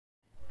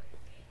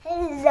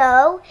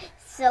Hello.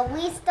 So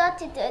we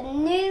started a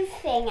new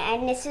thing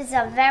and this is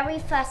our very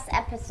first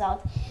episode.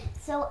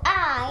 So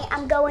I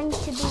am going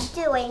to be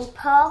doing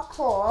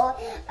parkour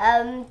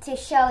to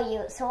show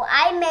you. So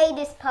I made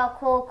this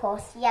parkour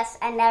course, yes,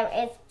 and there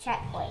is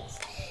checkpoints.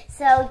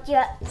 So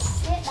just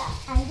sit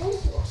back and do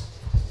it.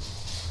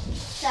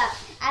 So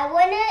I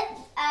want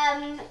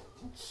to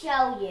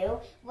show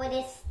you what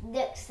this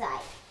looks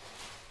like.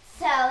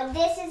 So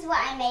this is what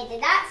I made.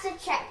 That's a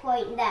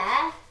checkpoint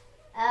there.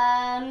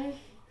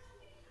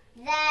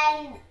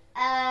 Then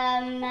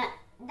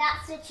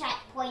that's a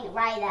checkpoint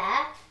right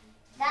there.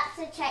 That's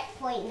a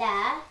checkpoint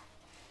there.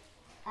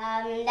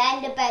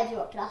 Then the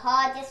bedrock, the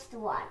hardest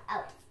one.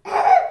 Oh.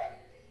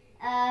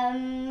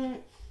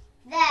 Then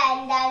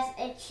there's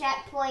a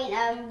checkpoint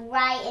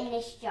right in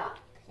this jump.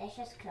 Let's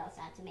just close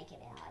that to make it a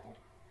bit harder.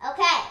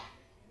 Okay.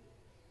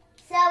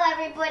 So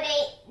everybody,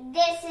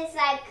 this is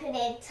like the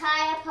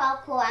entire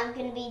parkour I'm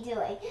going to be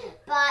doing.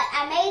 But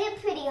I made it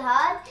pretty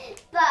hard,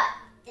 but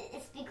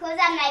it's because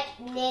I'm like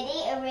a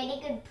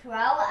really good pro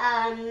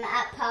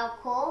at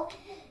parkour.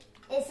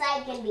 It's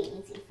like going to be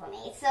easy for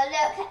me. So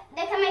look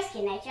at my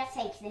skin. I just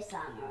take this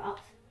armor off.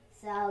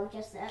 So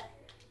just look.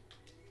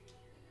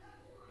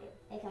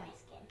 Look at my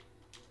skin.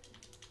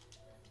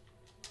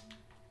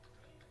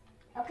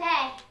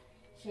 Okay.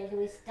 Should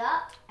we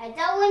stop? I don't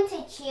want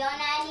to cheat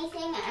on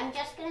anything. I'm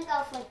just going to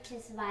go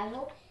to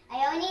survival.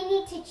 I only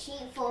need to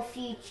cheat for a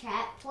few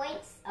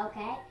checkpoints.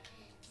 Okay.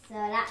 So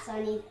that's the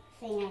only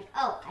thing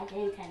I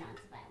didn't turn on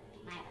survival.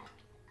 My bad.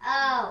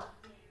 Oh.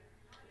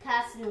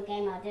 Personal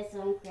game mode. This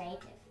one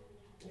creative.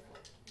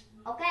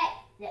 Okay.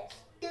 Let's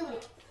do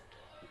it.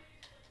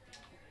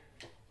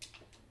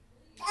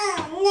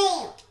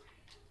 Oh,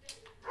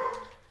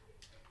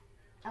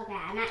 no. Okay.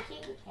 I'm actually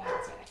getting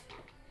serious now.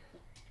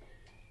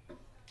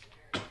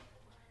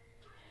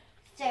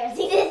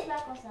 Seriously, this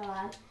buckle so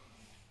hard.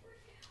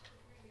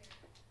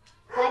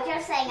 But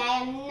just saying,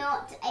 I am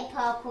not a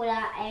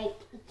parkour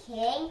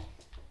king.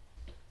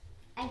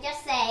 I'm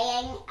just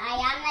saying, I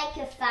am like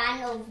a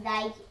fan of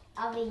like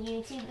other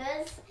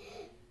YouTubers,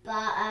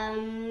 but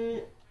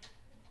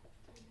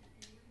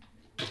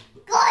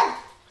good.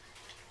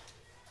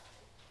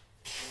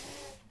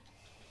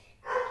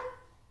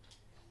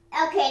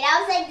 Okay, that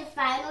was like the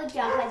final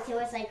jump until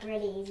it's like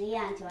really easy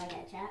until I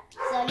get checked.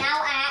 So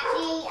now I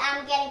actually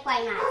am getting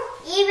quite mad.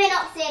 Even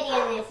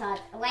obsidian is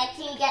hard. Wait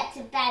till you get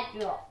to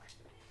bedrock.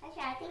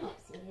 Actually, I think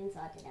obsidian's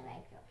harder than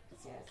bedrock.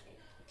 Seriously.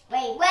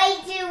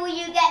 Wait till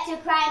you get to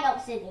crying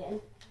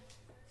obsidian.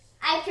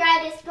 I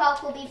tried this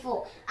parkour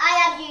before.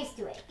 I am used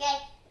to it, okay?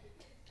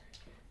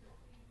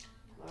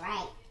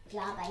 Right,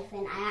 job,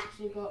 Ethan. I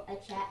actually got a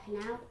check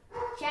now.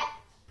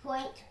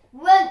 Checkpoint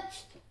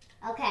reached.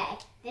 Okay,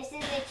 this is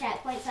the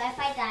checkpoint, so if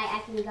I die, I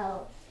can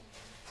go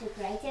to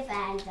creative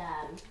and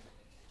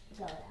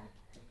go there.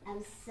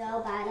 I'm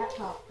so bad at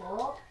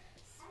parkour,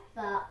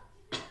 but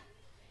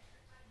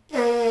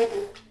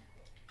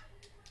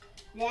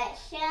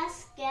let's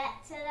just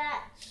get to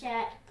that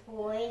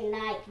checkpoint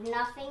like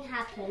nothing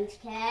happened,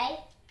 okay?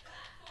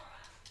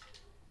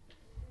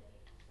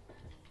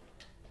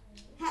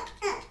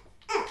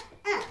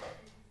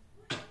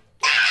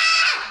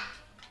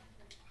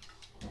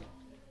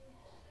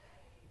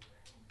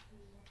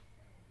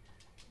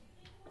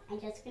 I'm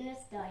just gonna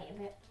start a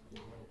bit.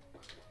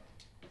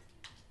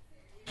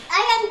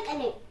 I am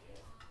a noob.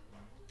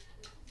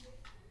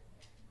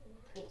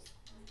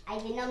 I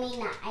did not mean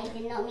that. I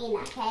did not mean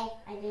that, okay?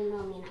 I did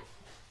not mean that.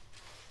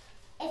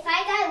 If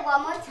I die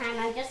one more time,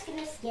 I'm just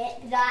gonna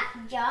skip that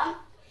jump.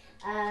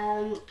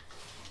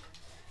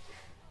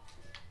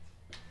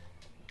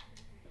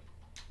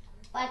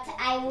 But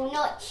I will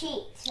not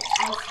cheat,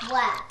 I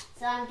swear.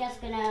 So I'm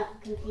just gonna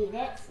complete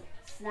it.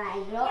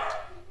 Slide block.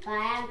 But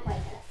I am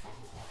quite good at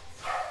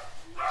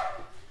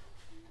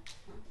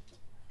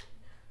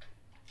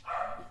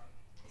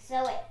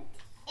so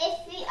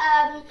if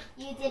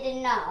you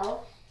didn't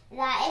know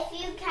that if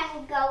you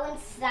can go in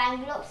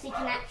slime blocks, you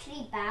can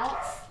actually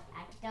bounce.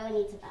 I don't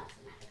need to bounce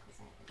on that because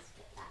I can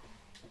skip that.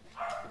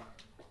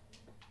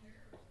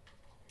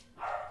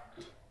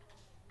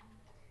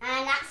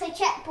 And that's a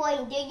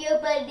checkpoint. Do you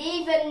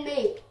believe in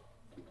me?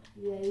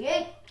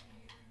 Yeah.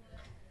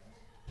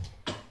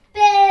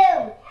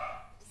 Boom!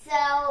 So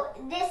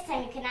this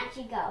time you can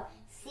actually go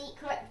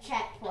secret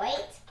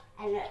checkpoint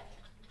and look,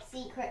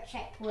 secret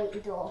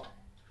checkpoint door.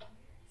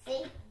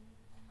 See?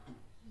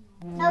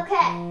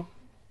 Okay,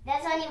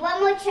 there's only one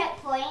more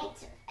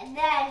checkpoint and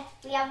then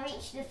we have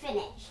reached the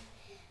finish.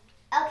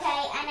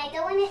 Okay, and I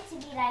don't want it to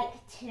be like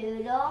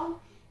too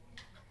long,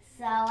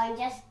 so I'm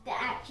just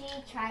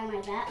actually trying my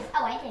best.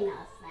 Oh, I didn't know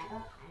a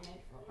sniper. I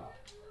made forgot.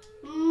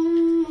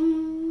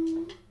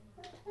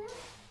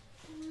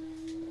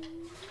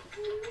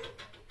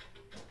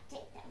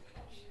 Take that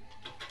push.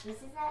 This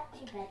is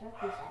actually better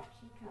because I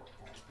actually dropped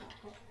those.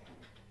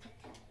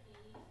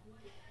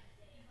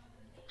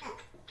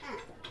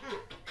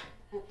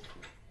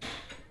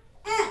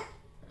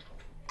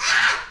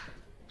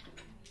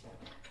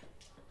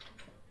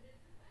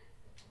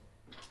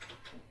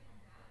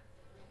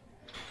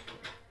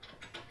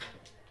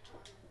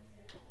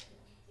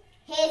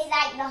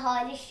 like the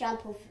hardest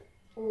jump of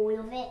all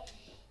of it.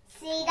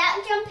 See,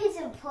 that jump is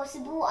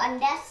impossible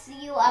unless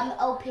you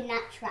open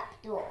that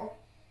trap door.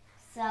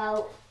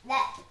 So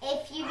that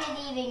if you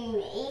believe in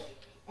me,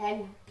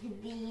 then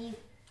believe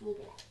me.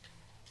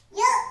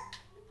 Yeah.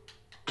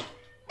 No,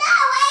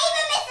 I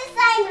even missed a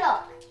sign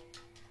block.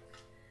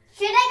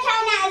 Should I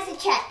count that as a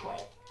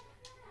checkpoint?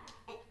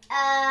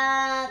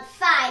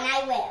 Fine,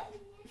 I will.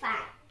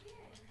 Fine.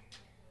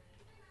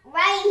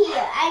 Right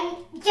here. I'm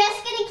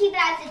just gonna keep it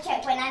as a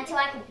checkpoint until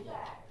I complete it.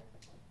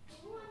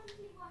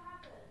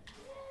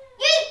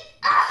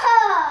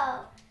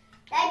 Oh!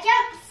 That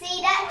jump,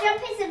 see, that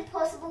jump is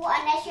impossible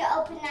unless you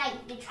open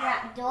like the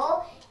trap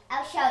door.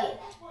 I'll show you.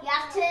 You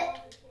have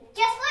to,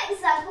 just like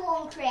simple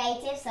and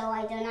creative, so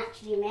I don't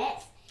actually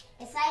miss.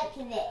 It's like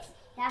this.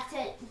 You have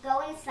to go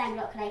in slime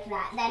block like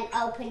that, then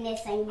open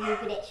this and you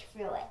glitch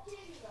through it.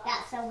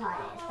 That's how hard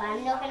it is, but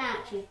I'm not gonna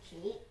actually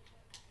cheat.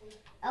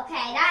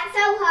 Okay, that's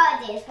how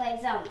hard it is, for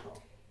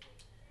example.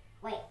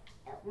 Wait,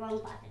 wrong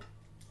button.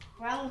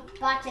 Wrong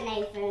button,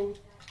 Nathan.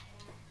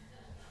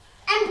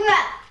 And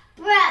bruh.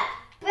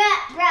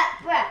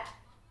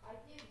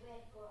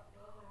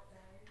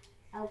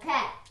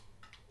 Okay.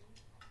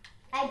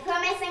 I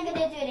promise I'm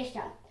gonna do this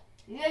jump.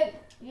 Wait,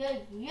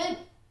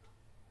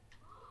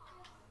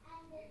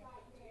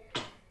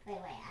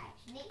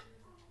 actually.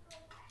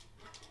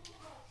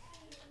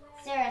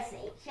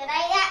 Seriously, should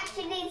I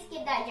actually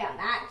skip that jump?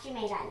 I actually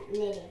made that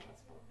nearly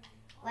impossible.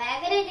 Wait,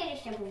 I'm gonna do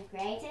this jump with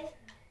creative.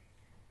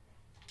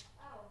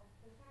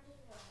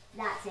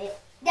 That's it.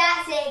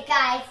 That's it,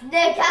 guys.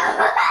 Look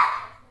up.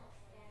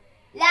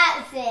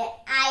 That's it.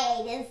 I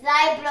hate this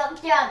side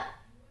block jump.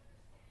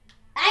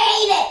 I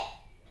hate it.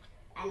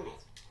 I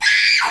missed.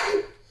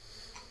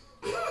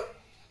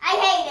 I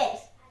hate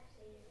this.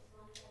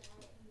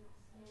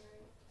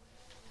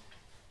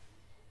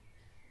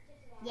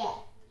 Yeah.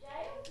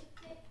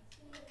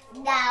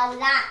 Now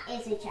that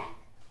is a check.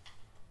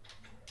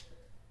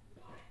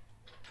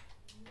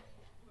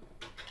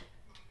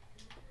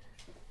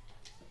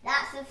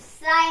 That's a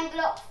slime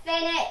block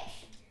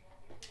finish.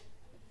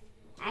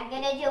 I'm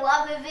gonna do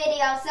other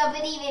videos, so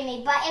believe in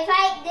me. But if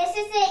this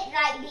isn't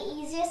like the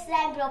easiest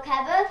slime block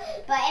ever.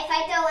 But if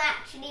I don't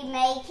actually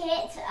make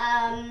it,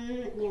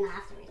 you're gonna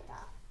have to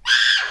restart.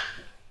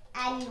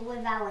 And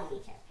without any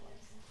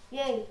checkpoints.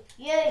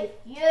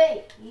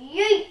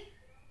 You.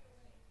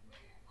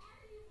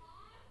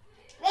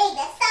 Read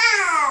the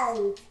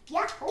sound.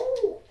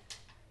 Yahoo!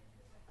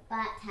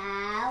 But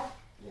how?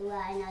 You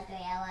are not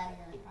real.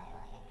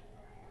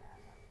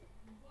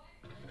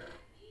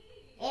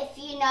 If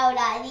you know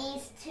that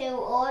these two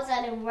ores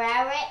are the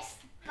rarest,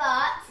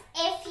 but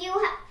if you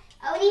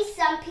only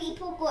some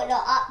people got the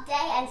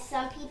update and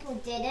some people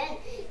didn't,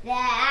 they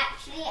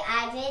actually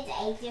added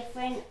a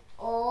different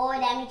ore.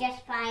 Let me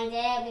just find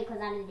it because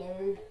I'm a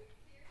noob.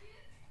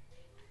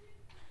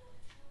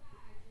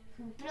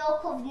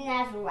 Block of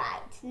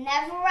netherite.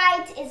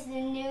 Netherite is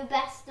the new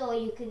best ore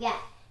you could get.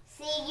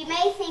 See, you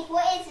may think,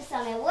 what is this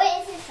armor? What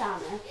is this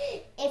armor?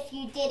 If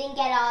you didn't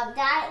get an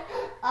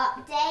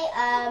update,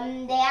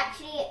 they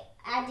actually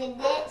added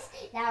this.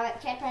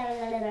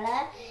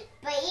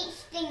 But each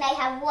thing they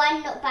have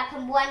one knockback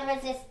and one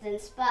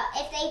resistance. But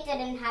if they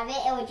didn't have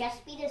it, it would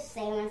just be the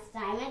same as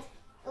diamonds.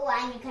 Oh,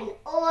 and you can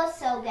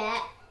also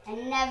get a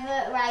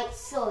netherite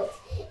sword.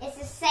 It's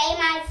the same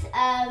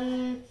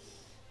as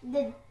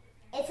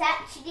it's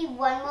actually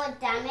one more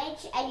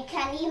damage, and you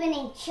can even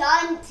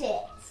enchant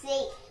it.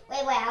 See,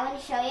 wait, I want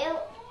to show you.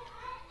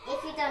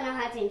 If you don't know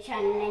how to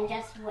enchant, then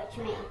just watch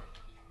me.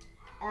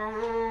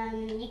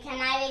 You can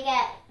either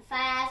get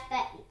fire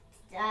aspect,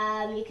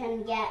 you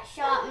can get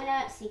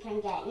sharpness, you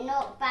can get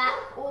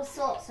knockback, all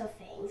sorts of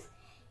things.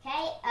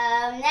 Okay,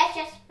 let's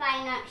just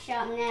find out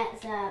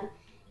sharpness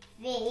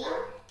V.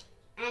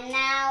 And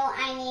now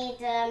I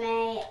need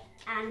a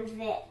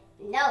anvil.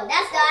 No,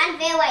 that's the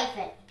anvil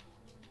wafer.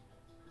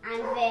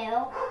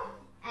 Anvil.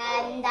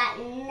 And that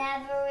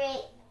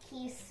netherite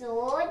key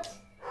sword.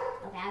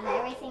 Okay, I have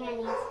everything I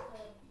need.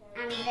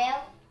 Anvil.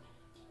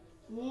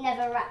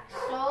 Netherite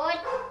sword.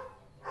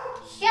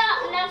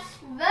 Sharpness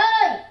V.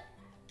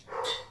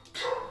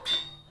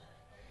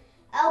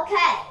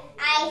 Okay,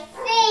 I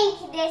think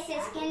this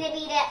is going to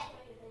be the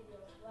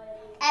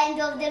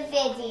end of the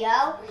video.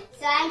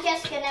 So I'm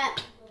just going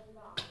to...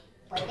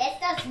 Wait, this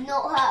does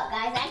not hurt,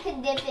 guys. I could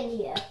dip in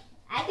here.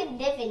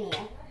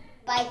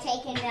 By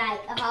taking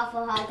like half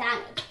a heart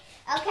damage.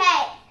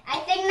 Okay, I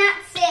think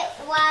that's it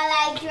while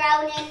I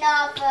drown in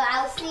lava.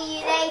 I'll see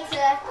you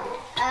later.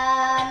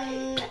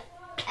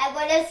 I'm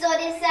gonna sort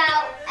this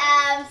out.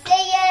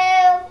 See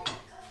you.